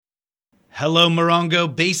Hello, Morongo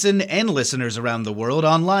Basin and listeners around the world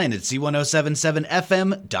online at Z107.7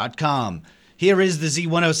 FM.com. Here is the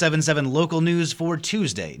Z107.7 local news for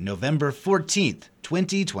Tuesday, November 14th,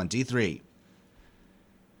 2023.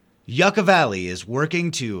 Yucca Valley is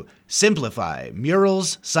working to simplify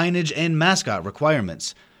murals, signage, and mascot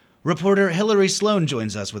requirements. Reporter Hillary Sloan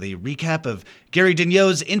joins us with a recap of Gary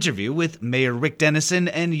Daigneault's interview with Mayor Rick Dennison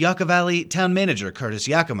and Yucca Valley Town Manager Curtis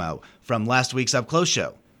Giacomo from last week's Up Close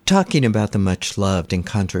show. Talking about the much-loved and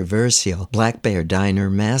controversial Black Bear Diner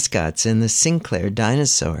mascots and the Sinclair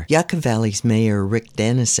dinosaur, Yucca Valley's Mayor Rick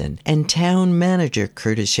Dennison and Town Manager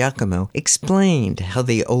Curtis Giacomo explained how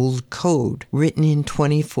the old code, written in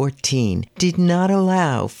 2014, did not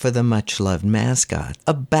allow for the much-loved mascot.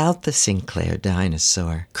 About the Sinclair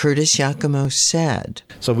dinosaur, Curtis Giacomo said,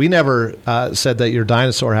 So we never said that your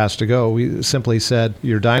dinosaur has to go. We simply said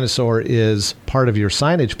your dinosaur is part of your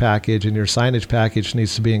signage package, and your signage package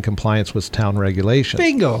needs to be in compliance with town regulations.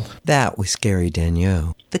 Bingo! That was Gary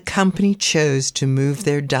Daigneault. The company chose to move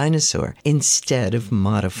their dinosaur instead of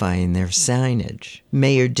modifying their signage.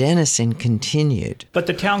 Mayor Dennison continued. But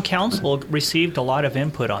the town council received a lot of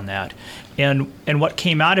input on that. And what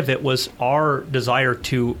came out of it was our desire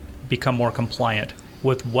to become more compliant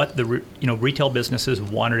with what the retail businesses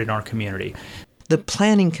wanted in our community. The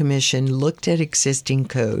Planning Commission looked at existing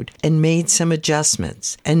code and made some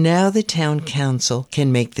adjustments, and now the Town Council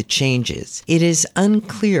can make the changes. It is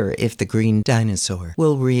unclear if the green dinosaur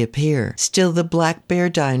will reappear. Still, the Black Bear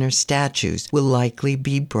Diner statues will likely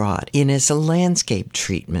be brought in as a landscape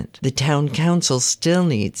treatment. The Town Council still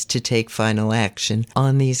needs to take final action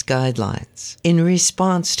on these guidelines. In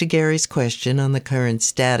response to Gary's question on the current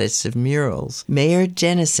status of murals, Mayor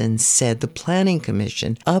Dennison said the Planning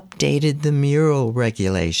Commission updated the mural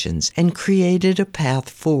regulations and created a path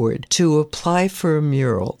forward. To apply for a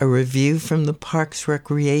mural, a review from the Parks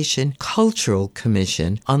Recreation Cultural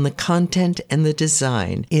Commission on the content and the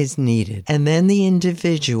design is needed, and then the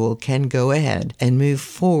individual can go ahead and move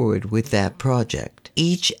forward with that project.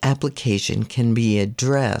 Each application can be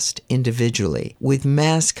addressed individually, with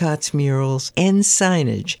mascots, murals, and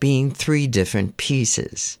signage being 3 different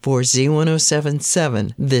pieces. For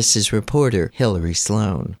Z107.7, this is reporter Hillary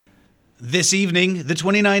Sloan. This evening, the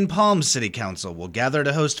 29 Palms City Council will gather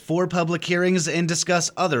to host 4 public hearings and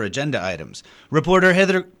discuss other agenda items. Reporter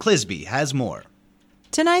Heather Clisby has more.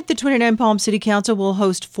 Tonight, the 29 Palms City Council will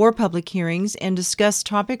host 4 public hearings and discuss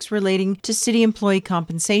topics relating to city employee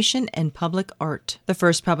compensation and public art. The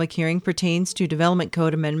first public hearing pertains to development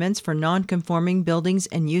code amendments for non-conforming buildings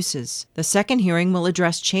and uses. The second hearing will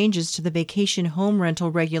address changes to the vacation home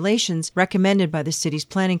rental regulations recommended by the city's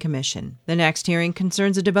Planning Commission. The next hearing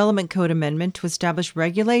concerns a development code amendment to establish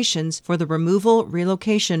regulations for the removal,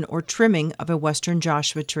 relocation, or trimming of a western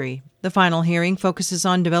Joshua tree. The final hearing focuses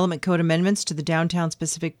on development code amendments to the downtown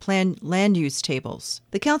specific plan land use tables.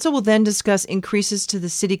 The council will then discuss increases to the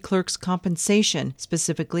city clerk's compensation,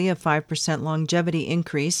 specifically a 5% longevity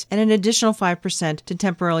increase and an additional 5% to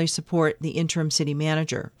temporarily support the interim city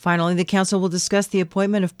manager. Finally, the council will discuss the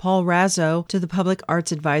appointment of Paul Razzo to the Public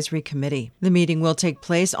Arts Advisory Committee. The meeting will take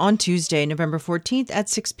place on Tuesday, November 14th at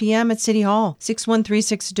 6 p.m. at City Hall,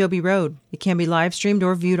 6136 Adobe Road. It can be live streamed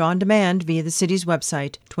or viewed on demand via the city's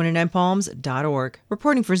website, 29palms.org.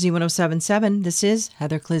 Reporting for Z107.7, this is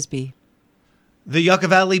Heather Clisby. The Yucca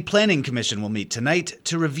Valley Planning Commission will meet tonight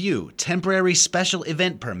to review temporary special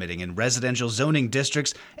event permitting in residential zoning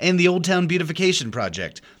districts and the Old Town Beautification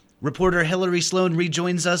Project. Reporter Hillary Sloan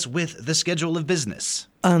rejoins us with the schedule of business.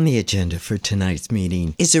 On the agenda for tonight's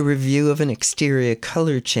meeting is a review of an exterior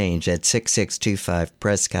color change at 6625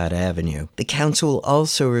 Prescott Avenue. The council will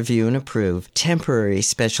also review and approve temporary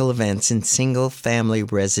special events in single-family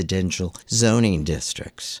residential zoning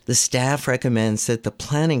districts. The staff recommends that the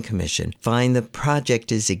Planning Commission find the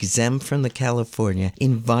project is exempt from the California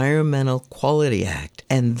Environmental Quality Act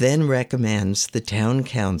and then recommends the town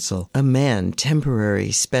council amend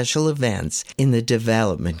temporary special events in the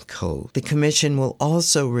development code. The commission will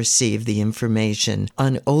also receive the information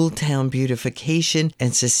on Old Town Beautification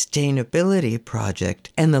and Sustainability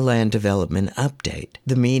Project and the Land Development Update.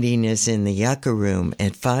 The meeting is in the Yucca Room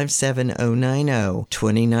at 57090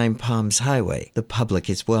 29 Palms Highway. The public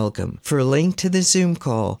is welcome. For a link to the Zoom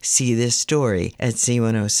call, see this story at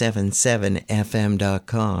Z107.7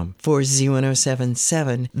 FM.com. For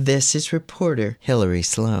Z107.7, this is reporter Hillary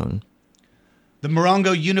Sloan. The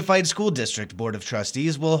Morongo Unified School District Board of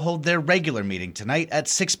Trustees will hold their regular meeting tonight at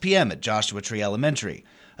 6 p.m. at Joshua Tree Elementary.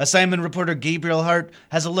 Assignment reporter Gabriel Hart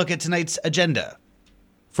has a look at tonight's agenda.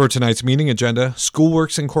 For tonight's meeting agenda,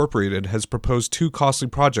 Schoolworks Incorporated has proposed 2 costly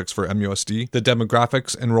projects for MUSD, the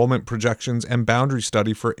demographics, enrollment projections, and boundary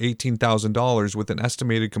study for $18,000 with an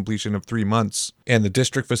estimated completion of 3 months, and the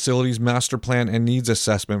district facilities master plan and needs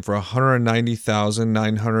assessment for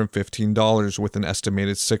 $190,915 with an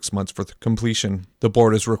estimated 6 months for completion. The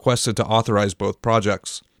board is requested to authorize both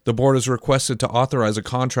projects. The board is requested to authorize a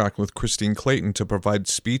contract with Christine Clayton to provide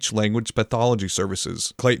speech-language pathology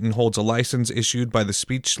services. Clayton holds a license issued by the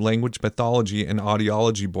Speech-Language Pathology and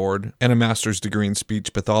Audiology Board and a master's degree in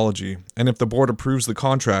speech pathology, and if the board approves the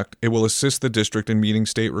contract, it will assist the district in meeting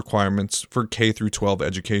state requirements for K-12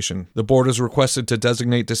 education. The board is requested to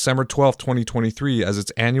designate December 12, 2023 as its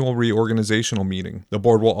annual reorganizational meeting. The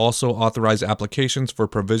board will also authorize applications for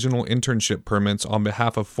provisional internship permits on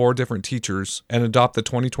behalf of 4 different teachers and adopt the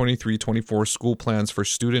 2023-24 school plans for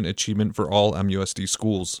student achievement for all MUSD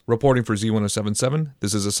schools. Reporting for Z107.7,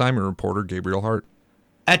 this is assignment reporter Gabriel Hart.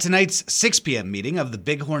 At tonight's 6 p.m. meeting of the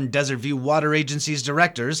Bighorn Desert View Water Agency's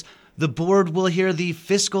directors, the board will hear the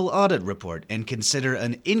fiscal audit report and consider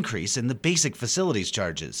an increase in the basic facilities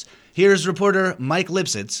charges. Here's reporter Mike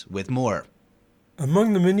Lipsitz with more.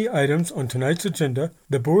 Among the many items on tonight's agenda,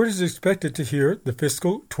 the board is expected to hear the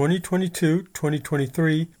fiscal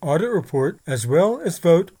 2022-2023 audit report as well as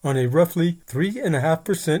vote on a roughly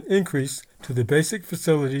 3.5% increase to the basic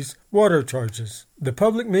facilities water charges. The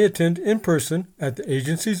public may attend in person at the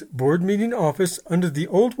agency's board meeting office under the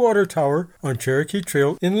old water tower on Cherokee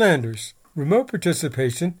Trail in Landers. Remote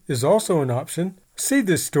participation is also an option. See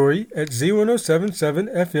this story at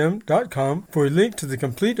Z107.7fm.com for a link to the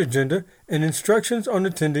complete agenda and instructions on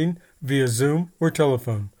attending via Zoom or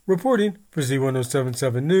telephone. Reporting for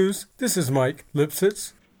Z107.7 News, this is Mike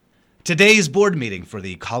Lipsitz. Today's board meeting for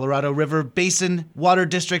the Colorado River Basin Water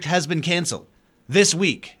District has been canceled. This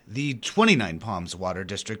week, the 29 Palms Water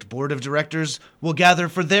District Board of Directors will gather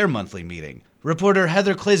for their monthly meeting. Reporter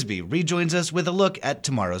Heather Clisby rejoins us with a look at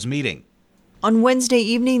tomorrow's meeting. On Wednesday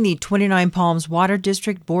evening, the 29 Palms Water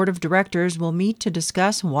District Board of Directors will meet to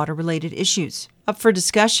discuss water-related issues. Up for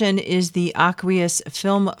discussion is the aqueous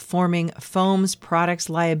film-forming foams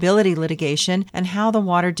products liability litigation and how the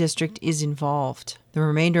Water District is involved. The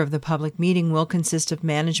remainder of the public meeting will consist of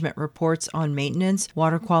management reports on maintenance,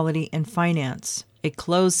 water quality, and finance. A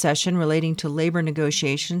closed session relating to labor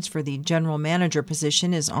negotiations for the general manager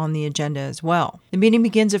position is on the agenda as well. The meeting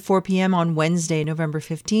begins at 4 p.m. on Wednesday, November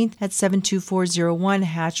 15th at 72401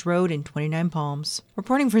 Hatch Road in 29 Palms.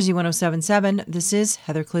 Reporting for Z107.7, this is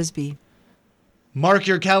Heather Clisby. Mark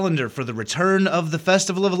your calendar for the return of the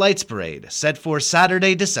Festival of Lights Parade, set for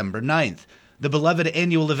Saturday, December 9th. The beloved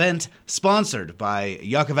annual event, sponsored by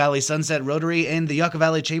Yucca Valley Sunset Rotary and the Yucca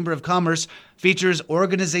Valley Chamber of Commerce, features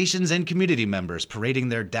organizations and community members parading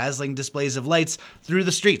their dazzling displays of lights through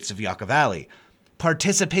the streets of Yucca Valley.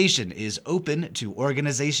 Participation is open to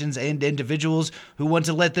organizations and individuals who want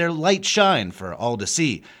to let their light shine for all to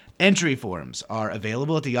see. Entry forms are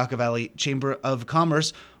available at the Yucca Valley Chamber of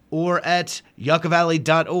Commerce or at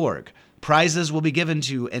yuccavalley.org. Prizes will be given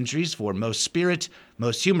to entries for Most Spirit,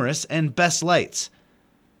 Most Humorous, and Best Lights.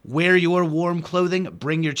 Wear your warm clothing,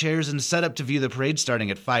 bring your chairs, and set up to view the parade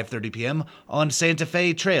starting at 5:30 p.m. on Santa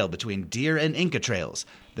Fe Trail between Deer and Inca Trails.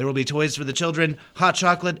 There will be toys for the children, hot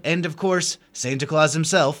chocolate, and, of course, Santa Claus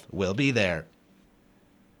himself will be there.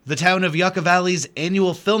 The town of Yucca Valley's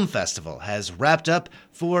annual film festival has wrapped up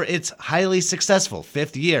for its highly successful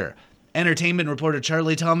 5th year. Entertainment reporter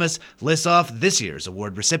Charlie Thomas lists off this year's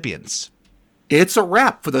award recipients. It's a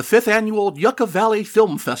wrap for the 5th annual Yucca Valley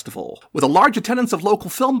Film Festival. With a large attendance of local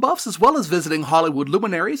film buffs as well as visiting Hollywood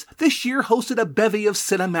luminaries, this year hosted a bevy of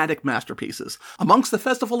cinematic masterpieces. Amongst the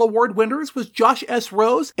festival award winners was Josh S.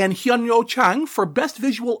 Rose and Hyun-Yo Chang for Best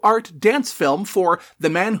Visual Art Dance Film for The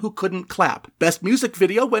Man Who Couldn't Clap. Best Music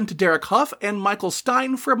Video went to Derek Huff and Michael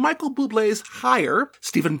Stein for Michael Bublé's Higher.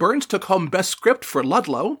 Stephen Burns took home Best Script for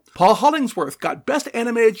Ludlow. Paul Hollingsworth got Best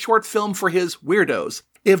Animated Short Film for his Weirdos.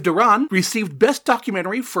 Yves Duran received Best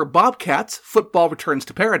Documentary for Bobcats, Football Returns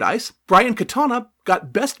to Paradise. Brian Katana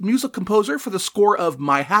got Best Music Composer for the score of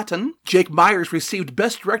My Hatton. Jake Myers received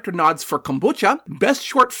Best Director nods for Kombucha. Best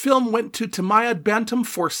Short Film went to Tamaya Bantam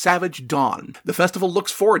for Savage Dawn. The festival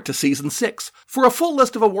looks forward to Season 6. For a full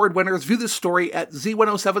list of award winners, view this story at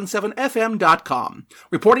Z107.7fm.com.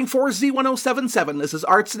 Reporting for Z107.7, this is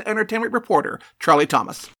Arts and Entertainment reporter Charlie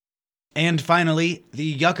Thomas. And finally, the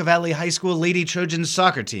Yucca Valley High School Lady Trojans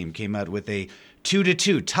soccer team came out with a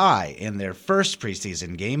 2-2 tie in their first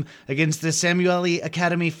preseason game against the Samueli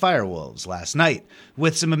Academy Firewolves last night,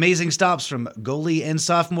 with some amazing stops from goalie and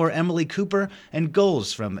sophomore Emily Cooper and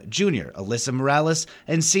goals from junior Alyssa Morales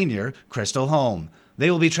and senior Crystal Holm. They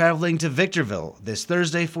will be traveling to Victorville this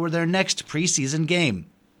Thursday for their next preseason game.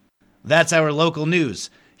 That's our local news.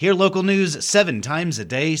 Hear local news 7 times a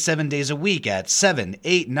day, 7 days a week at 7,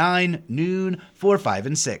 8, 9, noon, 4, 5,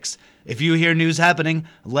 and 6. If you hear news happening,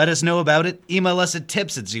 let us know about it. Email us at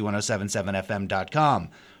tips@z1077fm.com.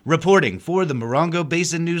 Reporting for the Morongo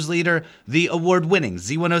Basin News Leader, the award-winning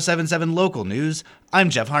Z107.7 Local News, I'm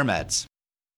Jeff Harmetz.